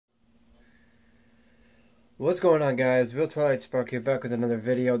What's going on, guys? Real Twilight Spark here, back with another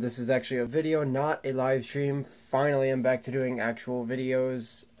video. This is actually a video, not a live stream. Finally, I'm back to doing actual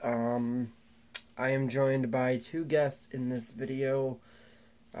videos. I am joined by two guests in this video.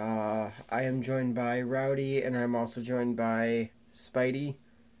 I am joined by Rowdy, and I'm also joined by Spidey.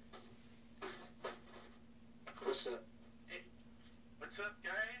 What's up? Hey, what's up,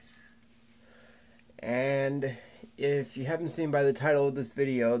 guys? And if you haven't seen by the title of this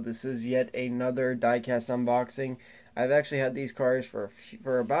video, this is yet another diecast unboxing. I've actually had these cars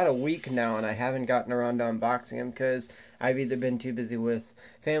for about a week now, and I haven't gotten around to unboxing them because I've either been too busy with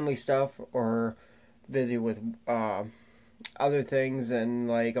family stuff or busy with other things, and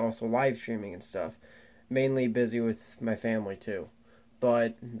like also live streaming and stuff. Mainly busy with my family too,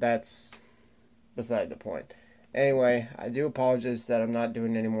 but that's beside the point. Anyway, I do apologize that I'm not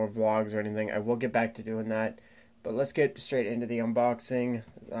doing any more vlogs or anything. I will get back to doing that. But let's get straight into the unboxing.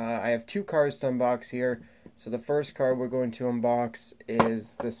 I have two cars to unbox here. So the first car we're going to unbox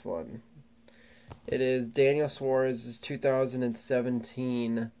is this one. It is Daniel Suarez's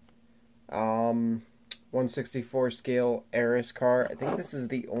 2017 1/64 scale Eris car. I think this is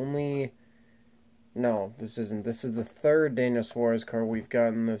the only... No, this isn't. This is the third Daniel Suarez car we've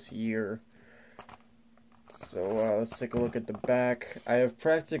gotten this year. So let's take a look at the back. I have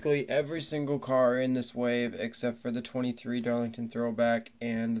practically every single car in this wave except for the 23 Darlington Throwback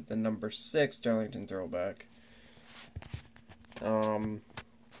and the number 6 Darlington Throwback. Let me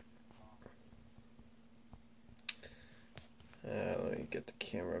get the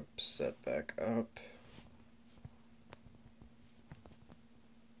camera set back up.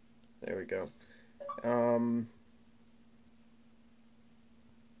 There we go.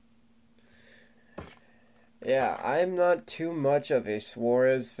 Yeah, I'm not too much of a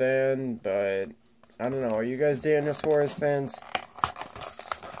Suarez fan, but I don't know. Are you guys Daniel Suarez fans?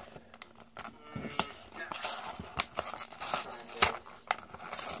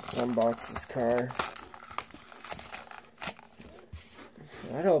 Let's unbox this car.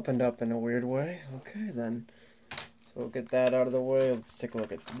 That opened up in a weird way. Okay, then. So we'll get that out of the way. Let's take a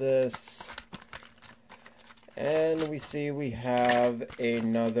look at this. And we see we have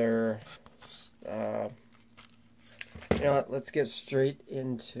another... You know what, let's get straight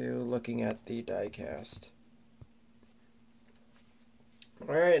into looking at the diecast.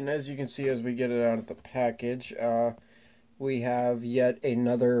 Alright, and as you can see as we get it out of the package, we have yet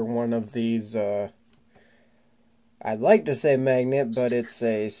another one of these, I'd like to say magnet, but it's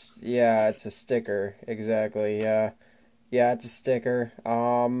a sticker, exactly, yeah, it's a sticker.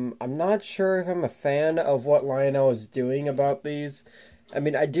 I'm not sure if I'm a fan of what Lionel is doing about these. I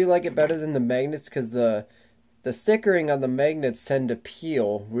mean, I do like it better than the magnets, because the stickering on the magnets tend to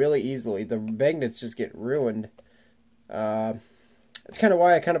peel really easily. The magnets just get ruined. It's kind of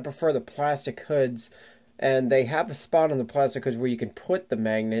why I kind of prefer the plastic hoods. And they have a spot on the plastic hoods where you can put the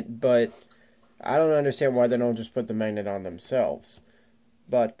magnet, but I don't understand why they don't just put the magnet on themselves.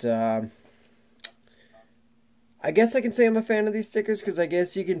 But I guess I can say I'm a fan of these stickers because I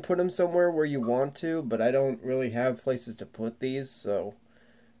guess you can put them somewhere where you want to, but I don't really have places to put these, so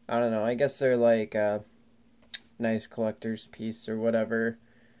I don't know. I guess they're like... nice collector's piece or whatever.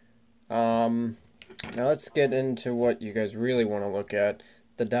 Now let's get into what you guys really want to look at,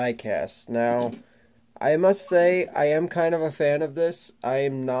 the diecast. Now, I must say, I am kind of a fan of this. I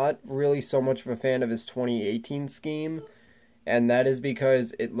am not really so much of a fan of his 2018 scheme, and that is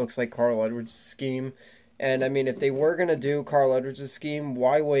because it looks like Carl Edwards' scheme. And I mean, if they were gonna do Carl Edwards' scheme,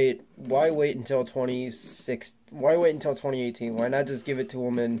 why wait until 2018? Why not just give it to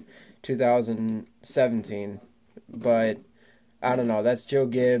him in 2017? But, I don't know, that's Joe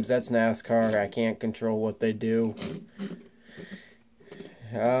Gibbs, that's NASCAR, I can't control what they do.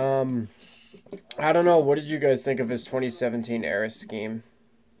 I don't know, what did you guys think of his 2017 Eris scheme?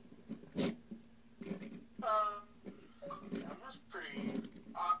 It was pretty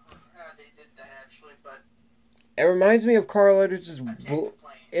awkward how they did that, actually, but... It reminds me of Carl Edwards'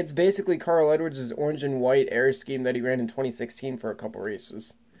 it's basically Carl Edwards' orange and white Eris scheme that he ran in 2016 for a couple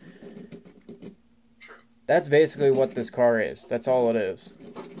races. That's basically what this car is. That's all it is.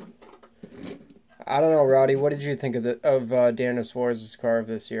 I don't know, Rowdy. What did you think of Daniel Suarez's car of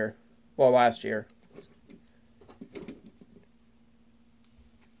this year? Well, last year.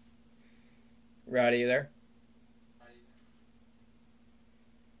 Rowdy, you there?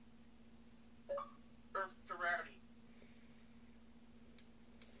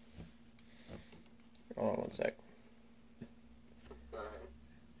 Hold on one sec.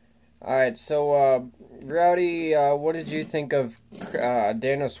 Alright, so, Rowdy, what did you think of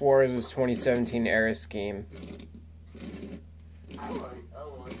Daniel Suarez's 2017 Eris scheme? I liked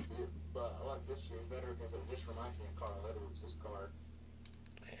it, but I like this year better because of this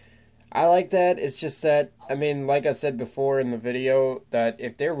I like that. It's just that, I mean, like I said before in the video, that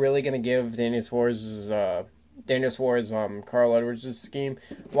if they're really gonna give Daniel Suarez Carl Edwards' scheme,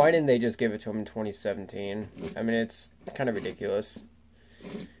 why didn't they just give it to him in 2017? I mean, it's kind of ridiculous.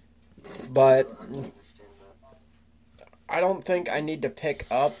 But I don't understand that. I don't think I need to pick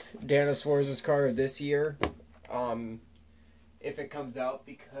up Daniel Suarez' car this year, um, if it comes out,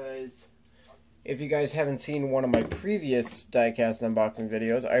 because if you guys haven't seen one of my previous diecast unboxing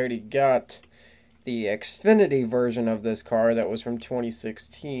videos, I already got the Xfinity version of this car that was from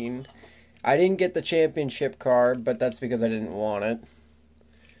 2016. I didn't get the championship car, but that's because I didn't want it.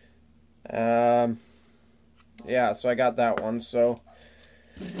 Yeah, so I got that one. So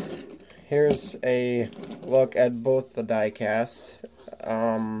here's a look at both the diecast.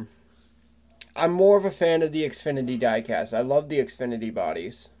 I'm more of a fan of the Xfinity diecast. I love the Xfinity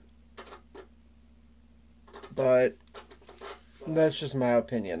bodies. But that's just my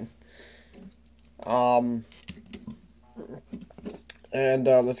opinion. And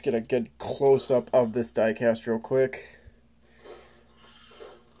let's get a good close-up of this diecast real quick.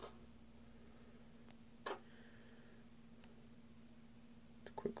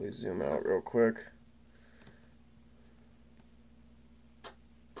 Quickly zoom out real quick.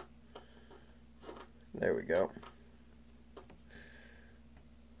 There we go.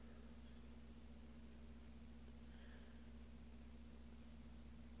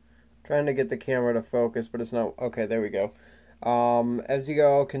 Trying to get the camera to focus, but it's not. Okay, there we go. As you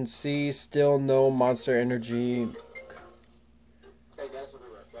all can see, still no Monster Energy. Hey guys, I'll be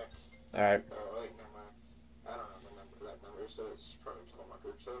right back. Alright. Wait, never mind. I don't remember that number, so it's probably just on my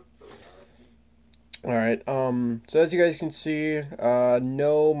group, so. Alright, so as you guys can see,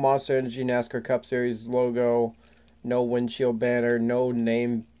 no Monster Energy NASCAR Cup Series logo, no windshield banner, no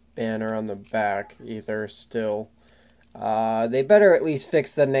name banner on the back either still. They better at least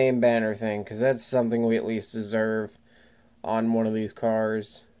fix the name banner thing, because that's something we at least deserve on one of these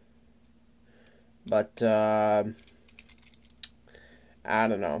cars. But, I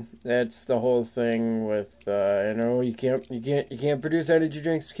don't know. That's the whole thing with, you can't produce energy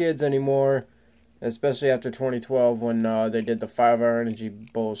drinks to kids anymore. Especially after 2012 when they did the 5-hour energy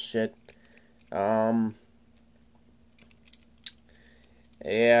bullshit. Yeah,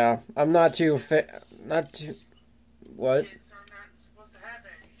 I'm not too what? Kids are not supposed to have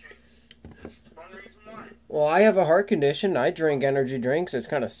energy drinks. That's one reason why. Well, I have a heart condition. I drink energy drinks. It's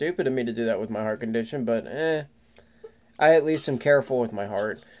kind of stupid of me to do that with my heart condition, but I at least am careful with my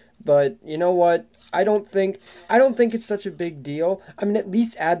heart. But you know what? I don't think it's such a big deal. I mean, at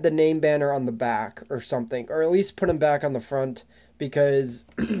least add the name banner on the back or something, or at least put them back on the front, because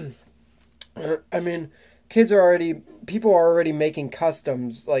I mean, people are already making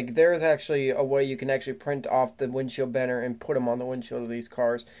customs. Like, there's actually a way you can actually print off the windshield banner and put them on the windshield of these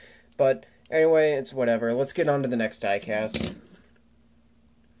cars. But anyway, it's whatever. Let's get on to the next diecast.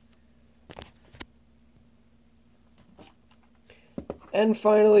 And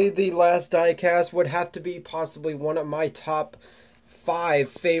finally, the last diecast would have to be possibly one of my top 5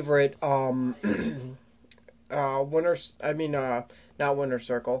 favorite winners. I mean, not Winner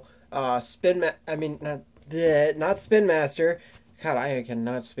Circle. Not Spin Master. God, I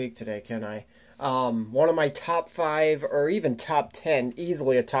cannot speak today, can I? One of my top 5 or even top 10,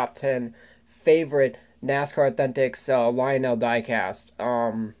 easily a top 10 favorite NASCAR Authentics Lionel diecast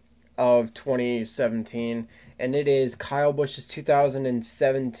of 2017. And it is Kyle Busch's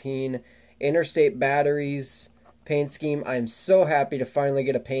 2017 Interstate Batteries paint scheme. I'm so happy to finally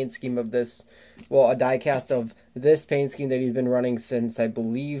get a paint scheme of this. Well, a diecast of this paint scheme that he's been running since, I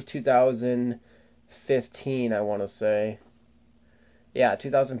believe, 2015, I want to say. Yeah,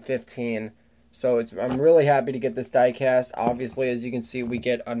 2015. So I'm really happy to get this diecast. Obviously, as you can see, we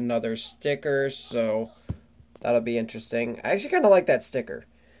get another sticker, so that'll be interesting. I actually kind of like that sticker.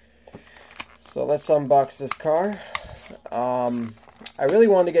 So let's unbox this car. I really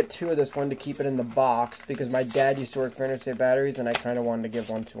wanted to get 2 of this one to keep it in the box because my dad used to work for Interstate Batteries and I kind of wanted to give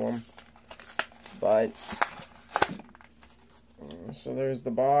one to him. But, so there's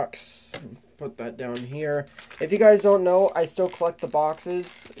the box. Put that down here. If you guys don't know, I still collect the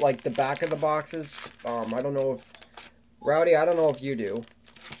boxes, like the back of the boxes. I don't know if, Rowdy, I don't know if you do.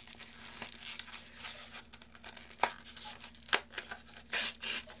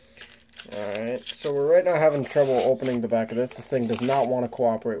 Alright, so we're right now having trouble opening the back of this. This thing does not want to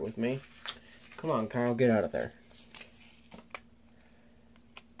cooperate with me. Come on, Kyle, get out of there.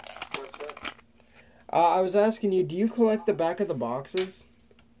 What's that? I was asking you, do you collect the back of the boxes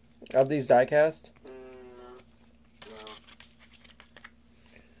of these diecast?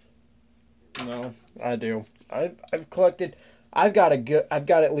 No. No, I do. I've collected I've got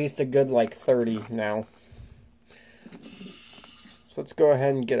at least a good like 30 now. So let's go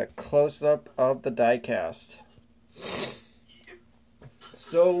ahead and get a close-up of the diecast.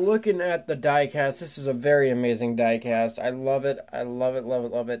 So looking at the diecast, this is a very amazing diecast. I love it. I love it, love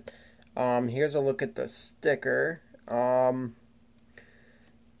it, love it. Here's a look at the sticker.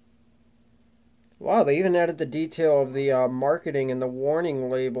 Wow, they even added the detail of the marketing and the warning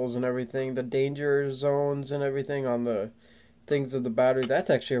labels and everything, the danger zones and everything on the things of the battery.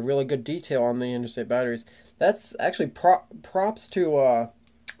 That's actually a really good detail on the interstate batteries. That's actually props to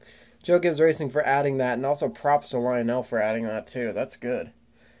Joe Gibbs Racing for adding that, and also props to Lionel for adding that too. That's good.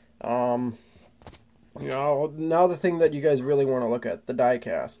 Now the thing that you guys really want to look at, the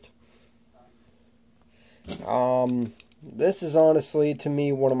diecast. This is honestly, to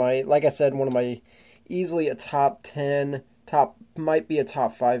me, one of my, like I said, one of my easily a top 10, might be a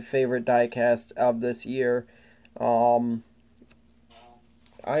top 5 favorite diecast of this year. I'm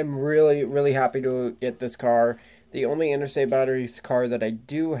really, really happy to get this car. The only Interstate Batteries car that I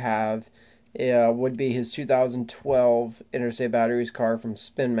do have would be his 2012 Interstate Batteries car from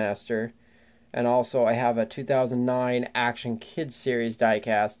Spin Master. And also I have a 2009 Action Kids Series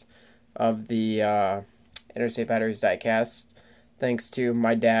diecast of the Interstate Batteries diecast, thanks to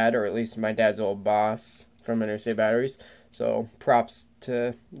my dad, or at least my dad's old boss from Interstate Batteries. So props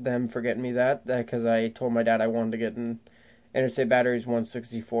to them for getting me that, because I told my dad I wanted to get an Interstate Batteries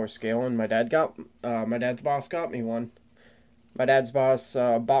 1/64 scale, and my dad's boss got me one. My dad's boss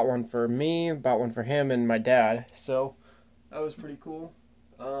bought one for me, bought one for him and my dad. So that was pretty cool.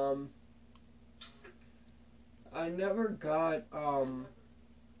 I never got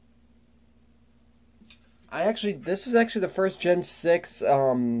this is actually the first Gen 6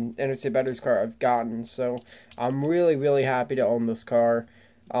 Interstate Batteries car I've gotten, so I'm really, really happy to own this car.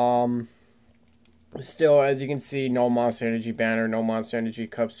 Still, as you can see, no Monster Energy banner, no Monster Energy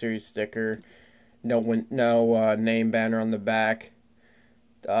Cup Series sticker, no name banner on the back.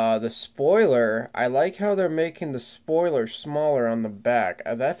 The spoiler, I like how they're making the spoiler smaller on the back.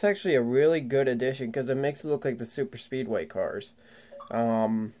 That's actually a really good addition, because it makes it look like the Super Speedway cars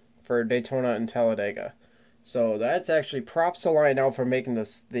for Daytona and Talladega. So that's actually props to Lionel for making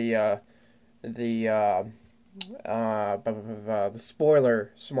this the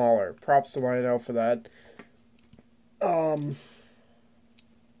spoiler smaller. Props to Lionel for that. I'm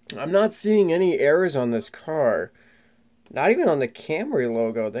not seeing any errors on this car. Not even on the Camry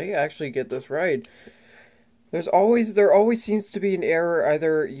logo. They actually get this right. There always seems to be an error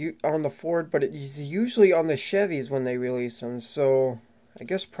either on the Ford, but it's usually on the Chevys when they release them. So I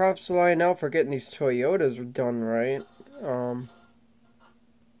guess props to Lionel for getting these Toyotas done right.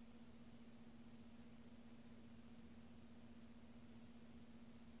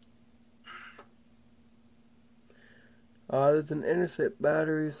 There's an Interstate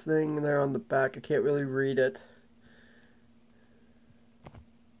Batteries thing there on the back. I can't really read it.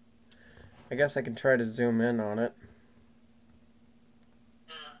 I guess I can try to zoom in on it.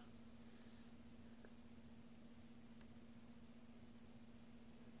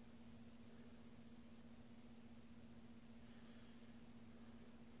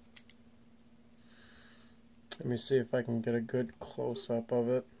 Let me see if I can get a good close-up of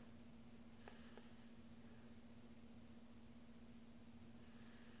it.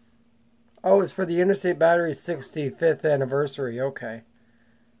 Oh, it's for the Interstate Batteries 65th anniversary. Okay.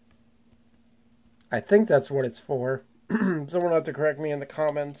 I think that's what it's for. Someone will have to correct me in the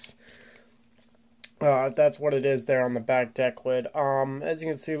comments if that's what it is there on the back deck lid. As you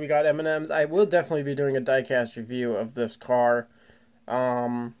can see, we got M&Ms. I will definitely be doing a diecast review of this car.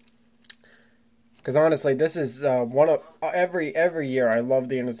 Because honestly, this is one of every year I love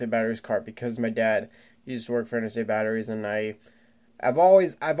the Interstate Batteries car, because my dad used to work for Interstate Batteries, and I've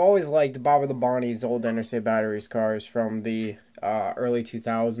always liked Bobber the Bonnie's old Interstate Batteries cars from the early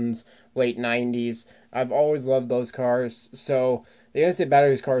 2000s, late 90s. I've always loved those cars. So the Interstate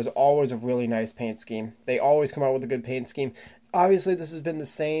Batteries car is always a really nice paint scheme. They always come out with a good paint scheme. Obviously, this has been the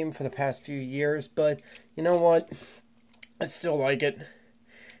same for the past few years, but you know what? I still like it.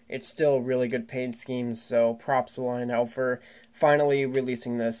 It's still really good paint schemes, so props to Lionel for finally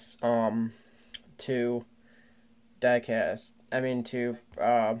releasing this to diecast. To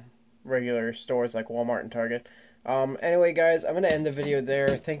regular stores like Walmart and Target. Anyway, guys, I'm going to end the video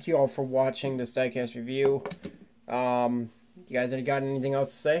there. Thank you all for watching this diecast review. You guys got anything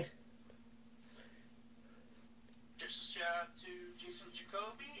else to say? Just a shout out to Jason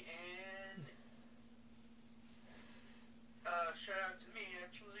Jacoby, and shout out to me,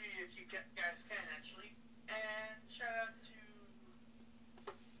 actually, if you guys can, actually. And shout out to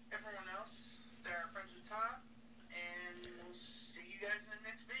everyone else that are friends with Tom. And we'll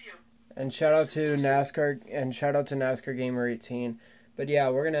And shout out to NASCAR and shout out to NASCAR Gamer 18. But yeah,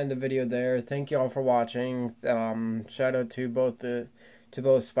 we're gonna end the video there. Thank you all for watching. Shout out to both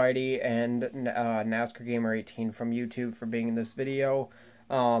Spidey and NASCAR Gamer 18 from YouTube for being in this video.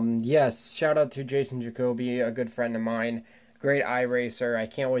 Yes, shout out to Jason Jacoby, a good friend of mine. Great iRacer. I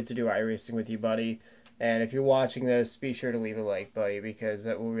can't wait to do iRacing with you, buddy. And if you're watching this, be sure to leave a like, buddy, because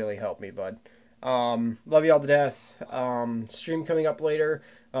that will really help me, bud. Love you all to death. Stream coming up later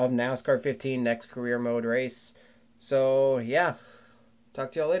of NASCAR 15 next career mode race. So, yeah.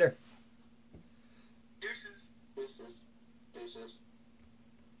 Talk to y'all later. Deuces.